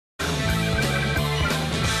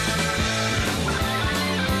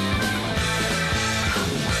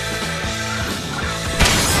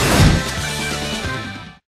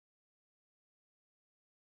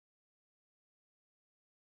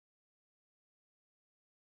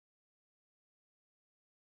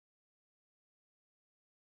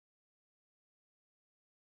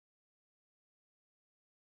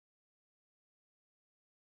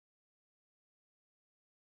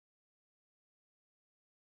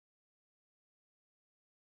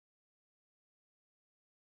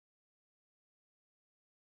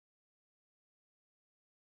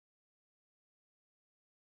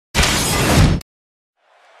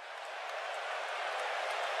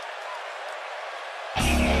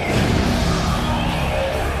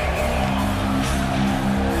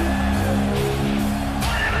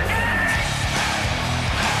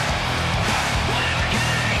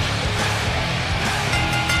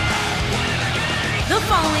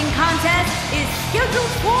following contest is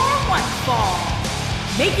scheduled for one fall.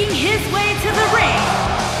 Making his way to the ring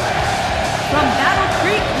from Battle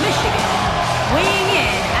Creek, Michigan, weighing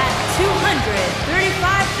in at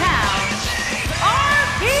 235 pounds,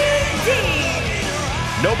 RVD.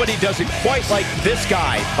 Nobody does it quite like this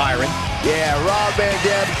guy, Byron. Yeah, Rob Van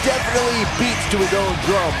Dam definitely beats to his own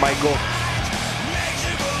drum, Michael.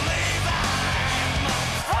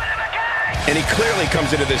 And he clearly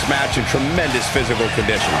comes into this match in tremendous physical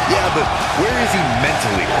condition. Yeah, but where is he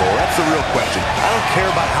mentally, Cole? That's the real question. I don't care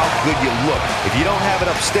about how good you look. If you don't have it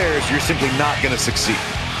upstairs, you're simply not going to succeed.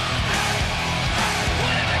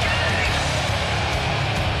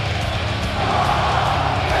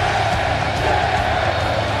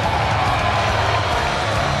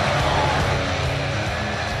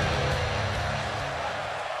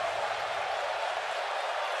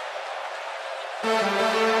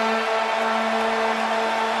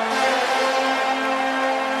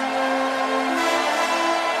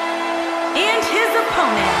 And his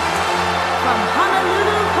opponent, from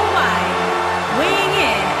Honolulu, Hawaii, weighing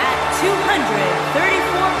in at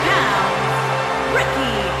 234 pounds,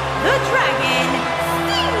 Ricky the Dragon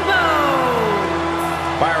Steamboat.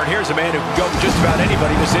 Byron, here's a man who can go with just about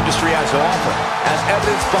anybody this industry has to offer. As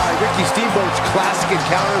evidenced by Ricky Steamboat's classic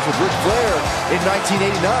encounters with Ric Flair in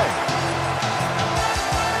 1989.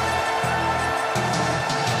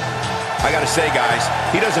 I gotta say, guys,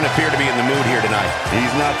 he doesn't appear to be in the mood here tonight.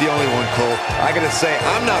 He's not the only one, Cole. I gotta say,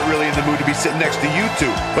 I'm not really in the mood to be sitting next to you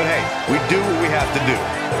two. But hey, we do what we have to do.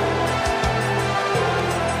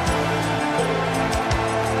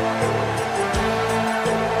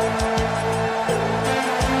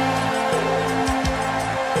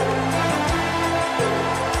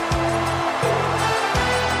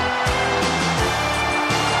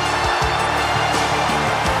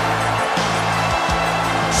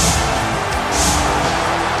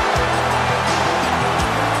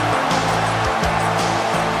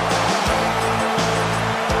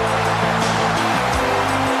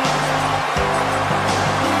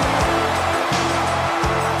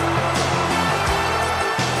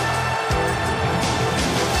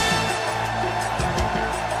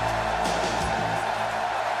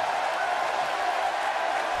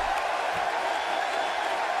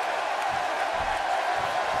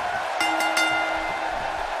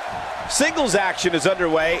 Singles action is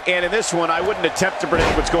underway, and in this one, I wouldn't attempt to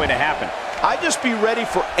predict what's going to happen. I'd just be ready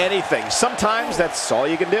for anything. Sometimes that's all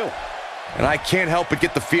you can do. And I can't help but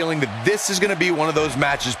get the feeling that this is going to be one of those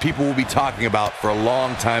matches people will be talking about for a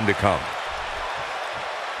long time to come.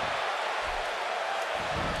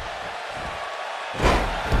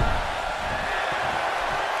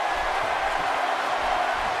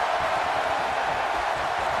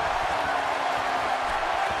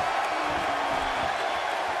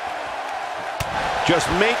 Just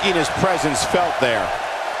making his presence felt there.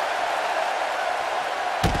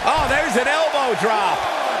 Oh, there's an elbow drop.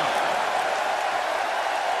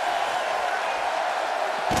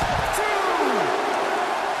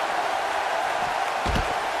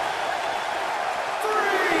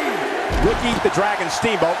 Ricky the Dragon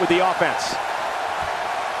Steamboat with the offense.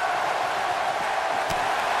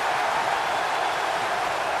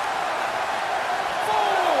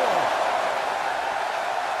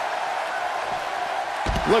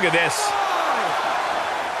 Look at this.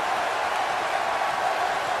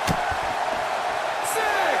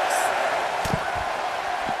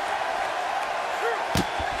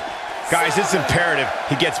 6. Guys, it's imperative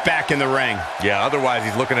he gets back in the ring. Yeah, otherwise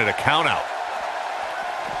he's looking at a count out.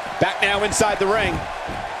 Back now inside the ring.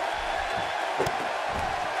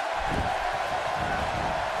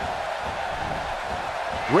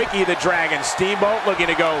 Ricky the Dragon Steamboat looking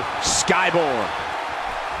to go skyborne.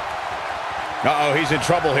 Uh-oh, he's in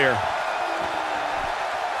trouble here.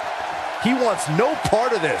 He wants no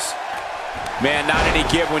part of this. Man, not any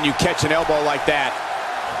give when you catch an elbow like that.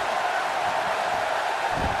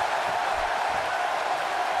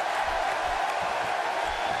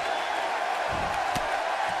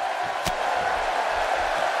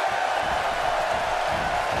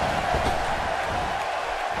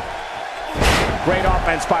 Great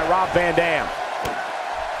offense by Rob Van Dam.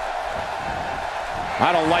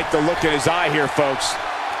 I don't like the look in his eye here, folks.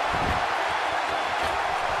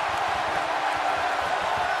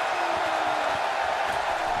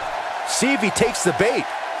 See if he takes the bait.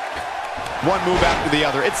 One move after the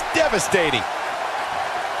other. It's devastating.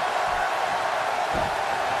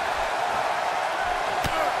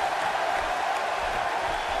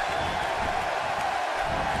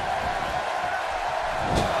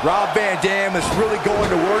 Rob Van Dam is really going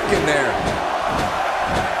to work in there.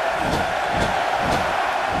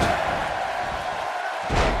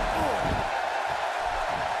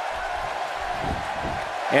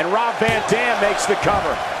 And Rob Van Dam makes the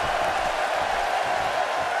cover.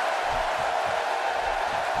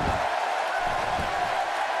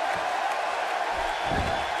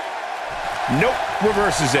 Nope,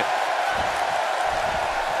 reverses it.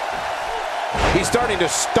 He's starting to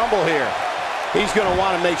stumble here. He's going to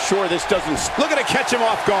want to make sure this doesn't... Look at it, catch him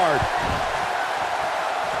off guard.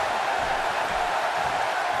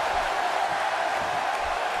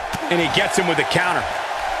 And he gets him with the counter.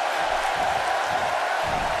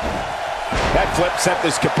 That flip sent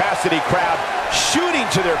this capacity crowd shooting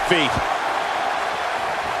to their feet.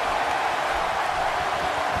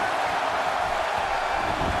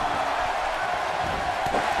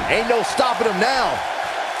 Ain't no stopping him now.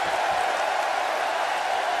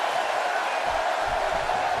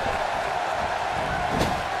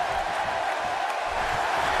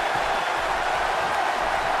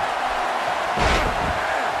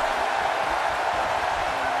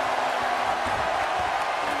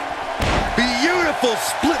 Beautiful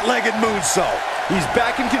split-legged moonsault. He's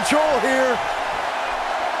back in control here.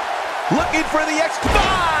 Looking for the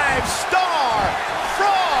X5-star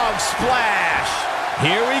frog splash.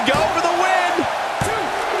 Here we go for the win.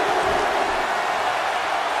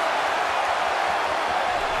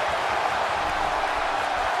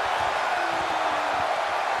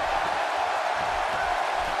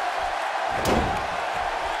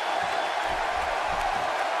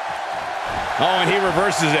 Oh, and he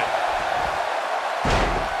reverses it.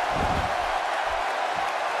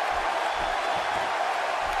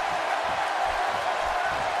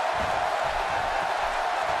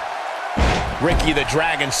 Ricky the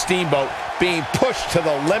Dragon Steamboat being pushed to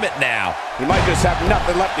the limit now. He might just have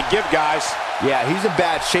nothing left to give, guys. Yeah, he's in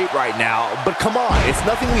bad shape right now, but come on, it's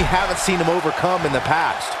nothing we haven't seen him overcome in the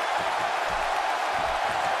past.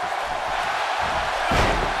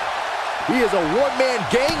 He is a one-man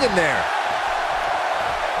gang in there.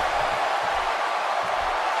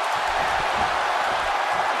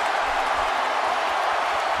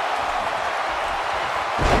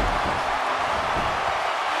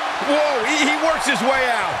 Whoa, he works his way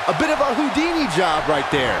out. A bit of a Houdini job right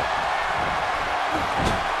there.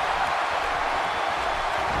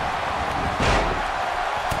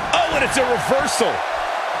 Oh, and it's a reversal.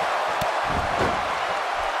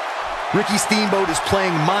 Ricky Steamboat is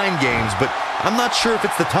playing mind games, but I'm not sure if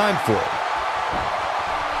it's the time for it.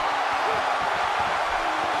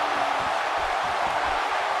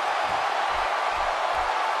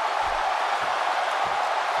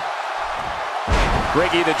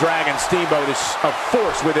 Ricky the Dragon Steamboat is a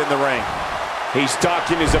force within the ring. He's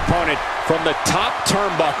stalking his opponent from the top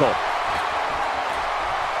turnbuckle.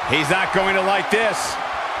 He's not going to like this.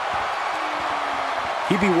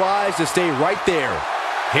 He'd be wise to stay right there.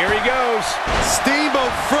 Here he goes.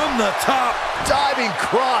 Steamboat from the top. Diving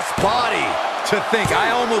cross body. To think,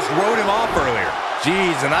 I almost wrote him off earlier.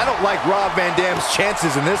 Jeez, and I don't like Rob Van Dam's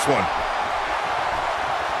chances in this one.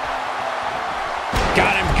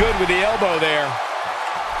 Got him good with the elbow there.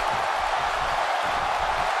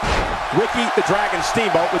 Ricky the Dragon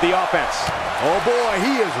Steamboat with the offense. Oh boy,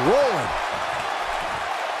 he is rolling.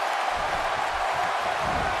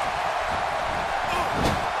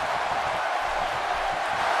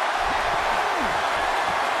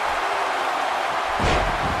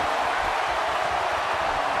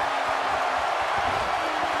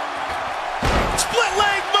 Split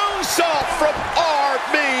leg moonsault from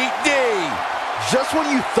RVD. Just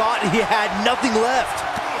when you thought he had nothing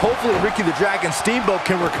left. Hopefully Ricky the Dragon Steamboat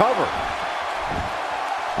can recover.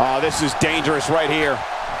 Oh, this is dangerous right here.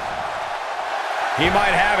 He might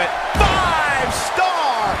have it.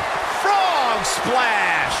 5-star frog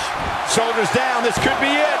splash. Shoulders down, this could be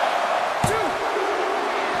it.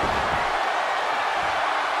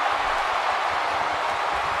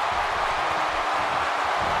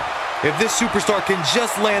 If this superstar can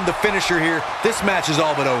just land the finisher here, this match is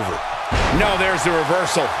all but over. No, there's the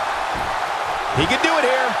reversal. He can do it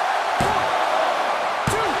here.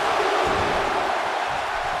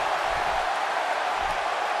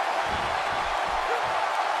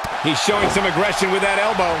 He's showing some aggression with that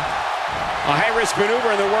elbow. A high-risk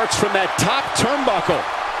maneuver in the works from that top turnbuckle.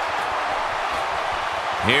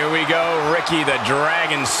 Here we go. Ricky the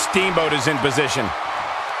Dragon Steamboat is in position.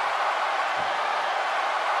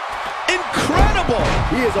 Incredible!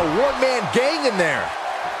 He is a one-man gang in there.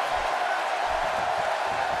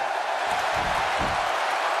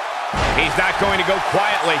 He's not going to go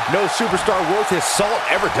quietly. No superstar worth his salt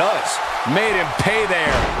ever does. Made him pay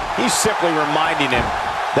there. He's simply reminding him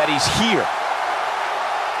that he's here.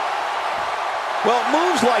 Well,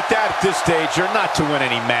 moves like that at this stage are not to win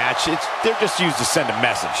any match. They're just used to send a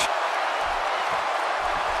message.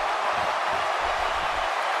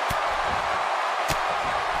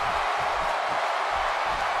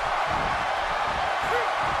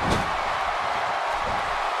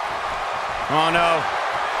 Oh, no.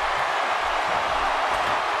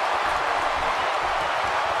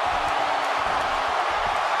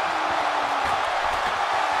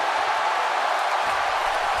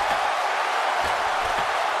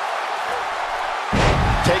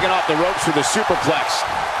 Taken off the ropes for the superplex.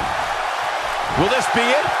 Will this be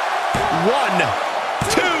it? 1,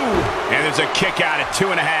 2. And there's a kick out at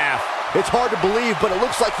 2.5. It's hard to believe, but it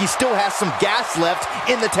looks like he still has some gas left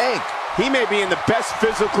in the tank. He may be in the best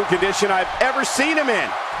physical condition I've ever seen him in.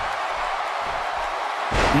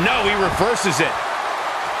 No, he reverses it.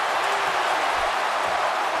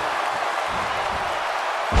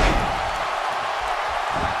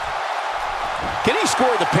 Can he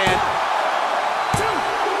score the pin?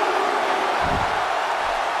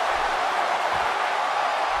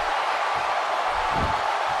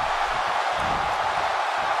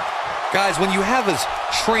 Guys, when you have as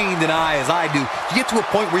trained an eye as I do, you get to a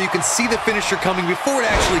point where you can see the finisher coming before it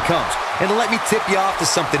actually comes. And let me tip you off to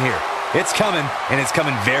something here. It's coming, and it's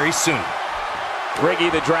coming very soon.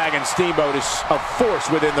 Ricky the Dragon Steamboat is a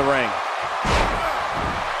force within the ring.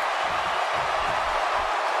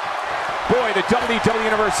 Boy, the WWE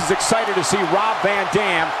Universe is excited to see Rob Van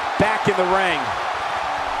Dam back in the ring.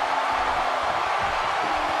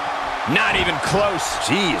 Not even close.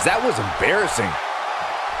 Jeez, that was embarrassing.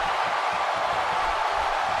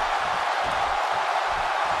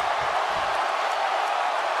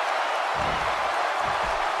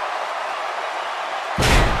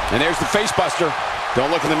 And there's the face buster.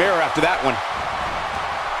 Don't look in the mirror after that one.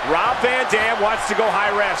 Rob Van Dam wants to go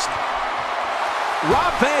high rest.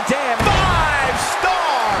 Rob Van Dam,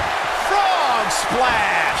 5-star frog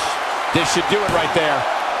splash. This should do it right there.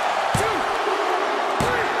 2,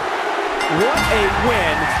 3. What a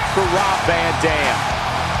win for Rob Van Dam.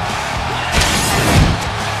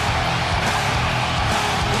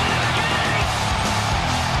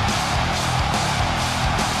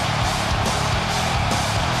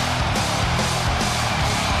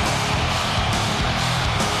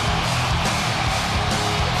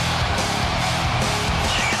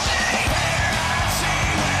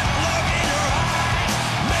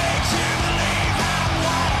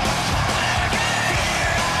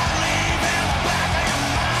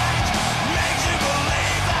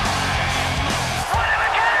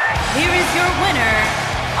 Here is your winner,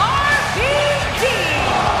 RVD.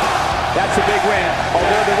 That's a big win,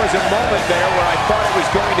 although there was a moment there where I thought it was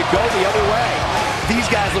going to go the other way. These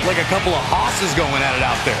guys look like a couple of hosses going at it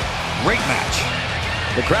out there. Great match.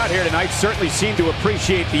 The crowd here tonight certainly seemed to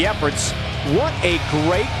appreciate the efforts. What a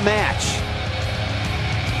great match.